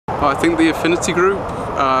I think the Affinity Group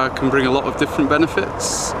can bring a lot of different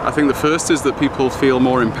benefits. I think the first is that people feel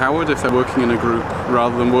more empowered if they're working in a group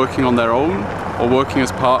rather than working on their own or working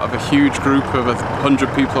as part of a huge group of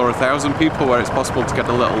 100 people or 1,000 people where it's possible to get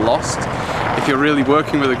a little lost. If you're really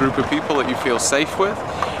working with a group of people that you feel safe with,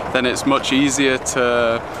 then it's much easier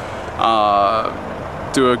to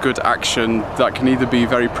do a good action that can either be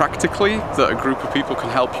very practically, that a group of people can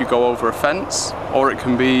help you go over a fence, or it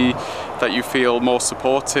can be that you feel more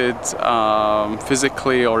supported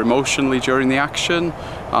physically or emotionally during the action,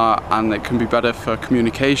 and it can be better for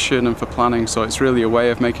communication and for planning. So it's really a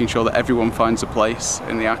way of making sure that everyone finds a place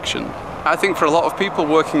in the action. I think for a lot of people,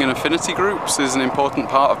 working in affinity groups is an important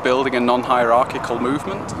part of building a non-hierarchical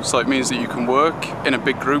movement. So it means that you can work in a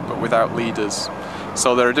big group but without leaders.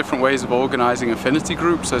 So there are different ways of organising affinity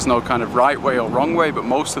groups. There's no kind of right way or wrong way, but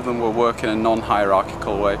most of them will work in a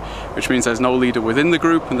non-hierarchical way, which means there's no leader within the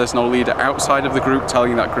group and there's no leader outside of the group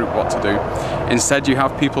telling that group what to do. Instead, you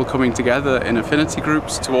have people coming together in affinity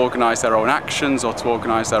groups to organise their own actions or to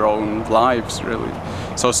organise their own lives, really.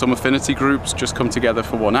 So some affinity groups just come together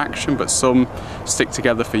for one action, but some stick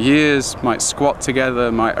together for years, might squat together,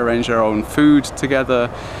 might arrange their own food together,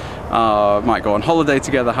 might go on holiday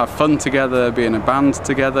together, have fun together, be in a band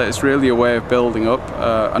together. It's really a way of building up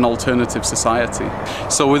an alternative society.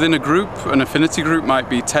 So within a group, an affinity group might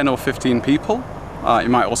be 10 or 15 people. It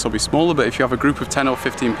might also be smaller, but if you have a group of 10 or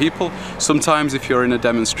 15 people, sometimes if you're in a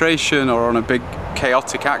demonstration or on a big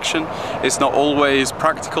chaotic action, it's not always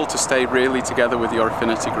practical to stay really together with your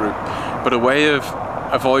affinity group. But a way of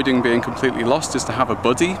avoiding being completely lost is to have a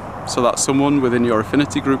buddy, so that's someone within your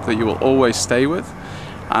affinity group that you will always stay with.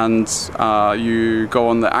 And you go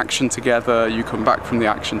on the action together, you come back from the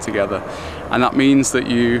action together. And that means that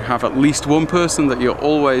you have at least one person that you're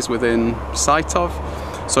always within sight of.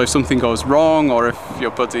 So if something goes wrong, or if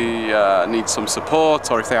your buddy needs some support,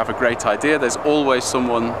 or if they have a great idea, there's always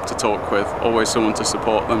someone to talk with, always someone to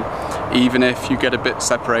support them, even if you get a bit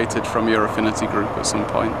separated from your affinity group at some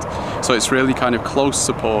point. So it's really kind of close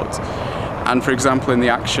support. And for example, in the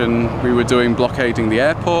action we were doing blockading the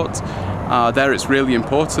airport, there it's really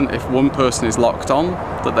important if one person is locked on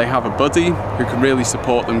that they have a buddy who can really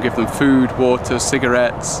support them, give them food, water,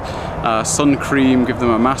 cigarettes, sun cream, give them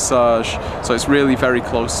a massage. So it's really very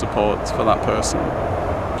close support for that person.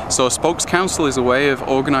 So a spokes council is a way of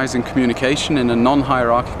organising communication in a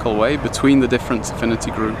non-hierarchical way between the different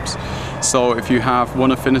affinity groups. So if you have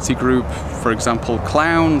one affinity group, for example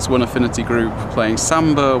clowns, one affinity group playing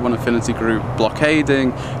samba, one affinity group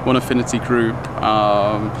blockading, one affinity group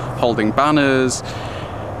holding banners,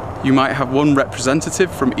 you might have one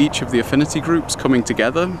representative from each of the affinity groups coming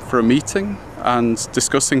together for a meeting and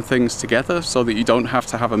discussing things together, so that you don't have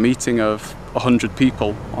to have a meeting of 100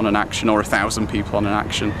 people on an action or 1,000 people on an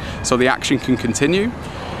action. So the action can continue,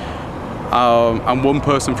 and one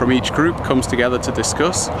person from each group comes together to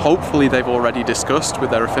discuss. Hopefully they've already discussed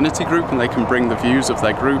with their affinity group and they can bring the views of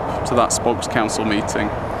their group to that spokes council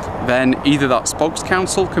meeting. Then either that spokes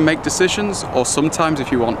council can make decisions, or sometimes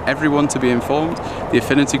if you want everyone to be informed, the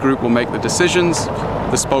affinity group will make the decisions.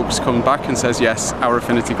 The spokes come back and says, yes, our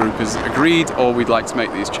affinity group has agreed, or we'd like to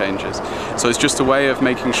make these changes. So it's just a way of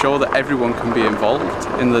making sure that everyone can be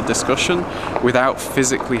involved in the discussion without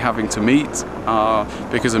physically having to meet,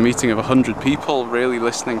 because a meeting of 100 people really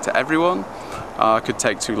listening to everyone could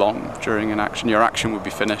take too long during an action. Your action would be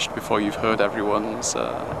finished before you've heard everyone's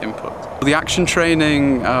input. The action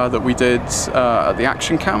training that we did at the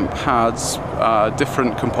action camp had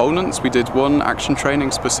different components. We did one action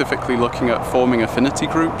training specifically looking at forming affinity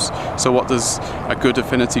groups. So what does a good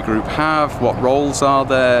affinity group have? What roles are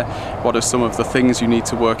there? What are some of the things you need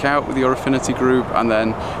to work out with your affinity group? And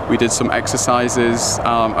then we did some exercises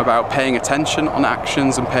about paying attention on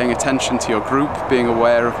actions and paying attention to your group, being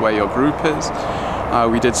aware of where your group is.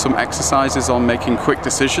 We did some exercises on making quick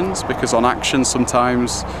decisions, because on action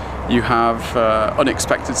sometimes you have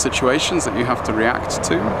unexpected situations that you have to react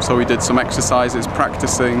to. So we did some exercises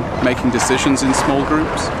practicing making decisions in small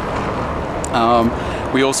groups.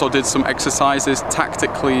 We also did some exercises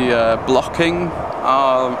tactically blocking.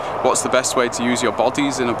 What's the best way to use your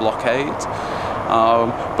bodies in a blockade?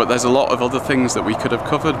 But there's a lot of other things that we could have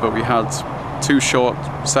covered, but we had 2 short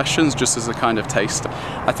sessions just as a kind of taste.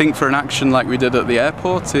 I think for an action like we did at the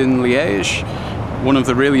airport in Liège, one of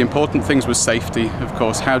the really important things was safety, of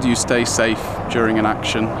course. How do you stay safe during an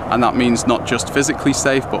action? And that means not just physically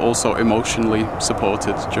safe, but also emotionally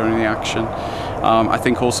supported during the action. I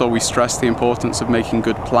think also we stressed the importance of making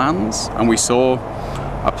good plans, and we saw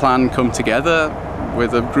a plan come together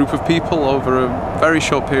with a group of people over a very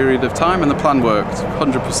short period of time, and the plan worked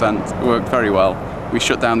 100%. It worked very well. We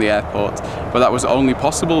shut down the airport, but that was only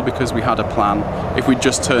possible because we had a plan. If we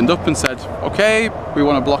just turned up and said, okay, we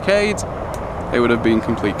want a blockade, it would have been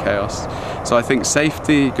complete chaos. So I think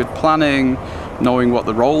safety, good planning, knowing what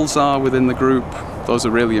the roles are within the group, those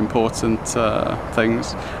are really important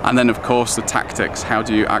things. And then of course the tactics, how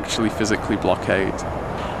do you actually physically blockade?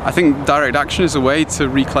 I think direct action is a way to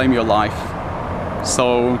reclaim your life.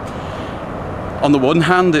 So on the one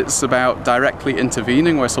hand, it's about directly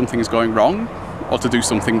intervening where something is going wrong or to do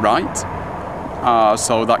something right.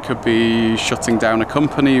 So that could be shutting down a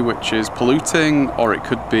company which is polluting, or it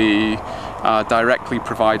could be directly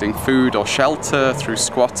providing food or shelter through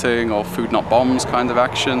squatting or food not bombs kind of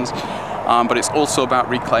actions. But it's also about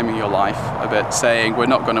reclaiming your life a bit, saying we're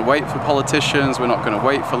not going to wait for politicians, we're not going to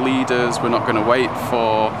wait for leaders, we're not going to wait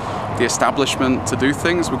for the establishment to do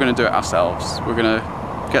things, we're going to do it ourselves. We're going to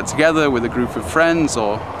get together with a group of friends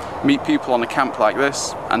or meet people on a camp like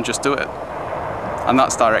this and just do it. And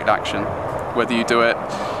that's direct action. Whether you do it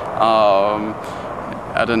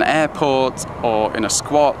at an airport or in a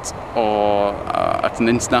squat or at an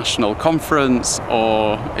international conference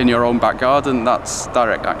or in your own back garden, that's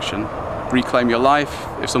direct action. Reclaim your life.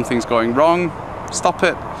 If something's going wrong, stop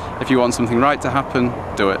it. If you want something right to happen,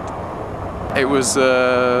 do it. It was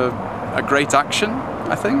a great action,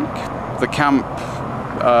 I think. The camp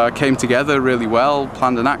came together really well,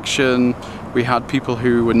 planned an action. We had people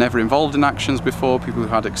who were never involved in actions before, people who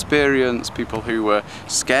had experience, people who were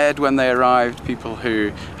scared when they arrived, people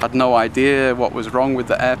who had no idea what was wrong with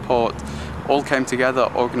the airport. All came together,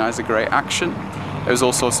 organised a great action. There was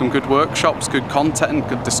also some good workshops, good content,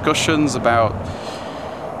 good discussions about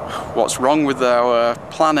what's wrong with our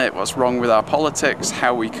planet, what's wrong with our politics,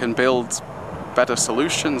 how we can build better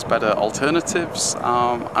solutions, better alternatives,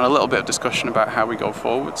 and a little bit of discussion about how we go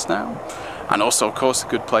forwards now. And also, of course, a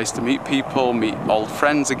good place to meet people, meet old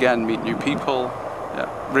friends again, meet new people.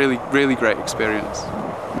 Yeah, really, really great experience.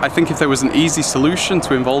 I think if there was an easy solution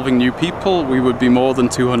to involving new people, we would be more than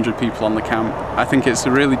 200 people on the camp. I think it's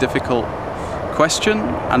a really difficult question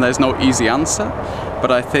and there's no easy answer,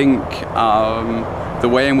 but I think the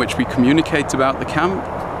way in which we communicate about the camp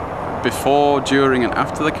before, during and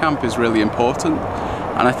after the camp is really important.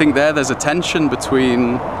 And I think there's a tension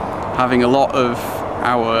between having a lot of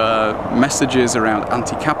our messages around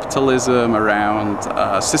anti-capitalism,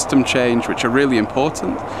 around system change, which are really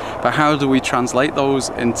important, but how do we translate those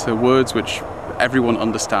into words which everyone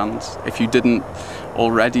understands? If you didn't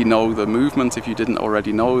already know the movement, if you didn't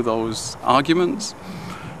already know those arguments,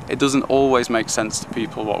 it doesn't always make sense to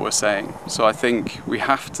people what we're saying. So I think we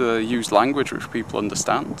have to use language which people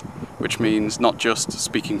understand, which means not just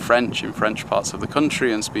speaking French in French parts of the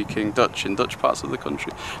country and speaking Dutch in Dutch parts of the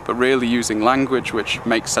country, but really using language which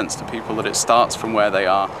makes sense to people, that it starts from where they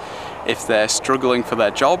are. If they're struggling for their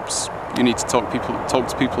jobs, you need to talk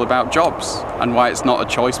to people about jobs and why it's not a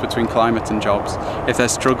choice between climate and jobs. If they're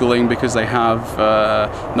struggling because they have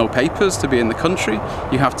no papers to be in the country,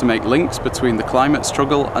 you have to make links between the climate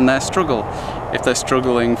struggle and their struggle. If they're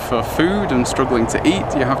struggling for food and struggling to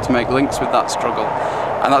eat, you have to make links with that struggle.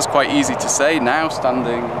 And that's quite easy to say now,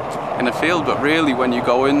 standing in a field, but really when you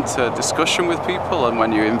go into discussion with people and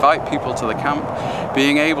when you invite people to the camp,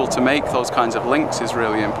 being able to make those kinds of links is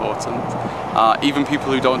really important. Even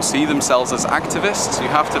people who don't see themselves as activists, you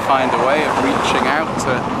have to find a way of reaching out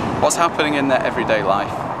to what's happening in their everyday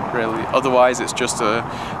life, really. Otherwise it's just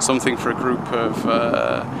something for a group of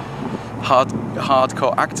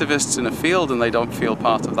hardcore activists in a field and they don't feel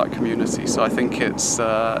part of that community. So I think it's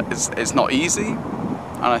not easy.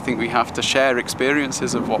 And I think we have to share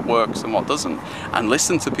experiences of what works and what doesn't, and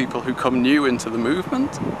listen to people who come new into the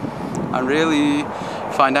movement and really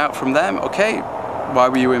find out from them, okay, why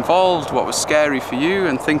were you involved, what was scary for you,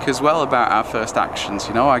 and think as well about our first actions.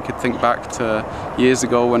 You know, I could think back to years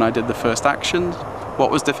ago when I did the first action.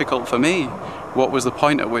 What was difficult for me? What was the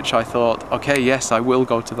point at which I thought, okay, yes, I will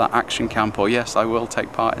go to that action camp, or yes, I will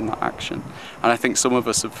take part in that action. And I think some of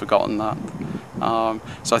us have forgotten that.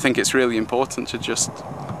 So I think it's really important to just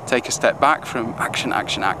take a step back from action,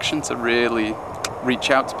 action, action, to really reach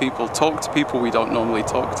out to people, talk to people we don't normally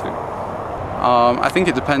talk to. I think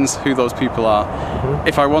it depends who those people are.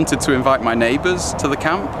 If I wanted to invite my neighbours to the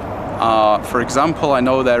camp, for example, I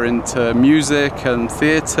know they're into music and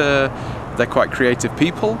theatre, they're quite creative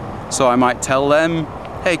people, so I might tell them,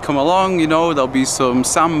 hey, come along, you know, there'll be some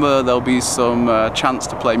samba, there'll be some chance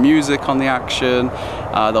to play music on the action,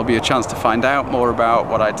 there'll be a chance to find out more about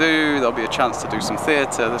what I do, there'll be a chance to do some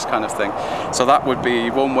theatre, this kind of thing. So that would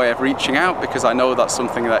be one way of reaching out, because I know that's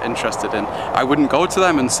something they're interested in. I wouldn't go to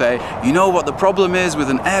them and say, you know what the problem is with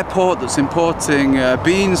an airport that's importing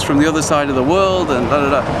beans from the other side of the world, and da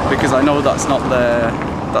da da, because I know that's not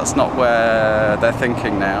That's not where they're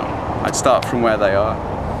thinking now. I'd start from where they are.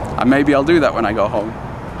 And maybe I'll do that when I go home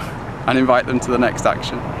and invite them to the next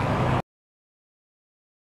action.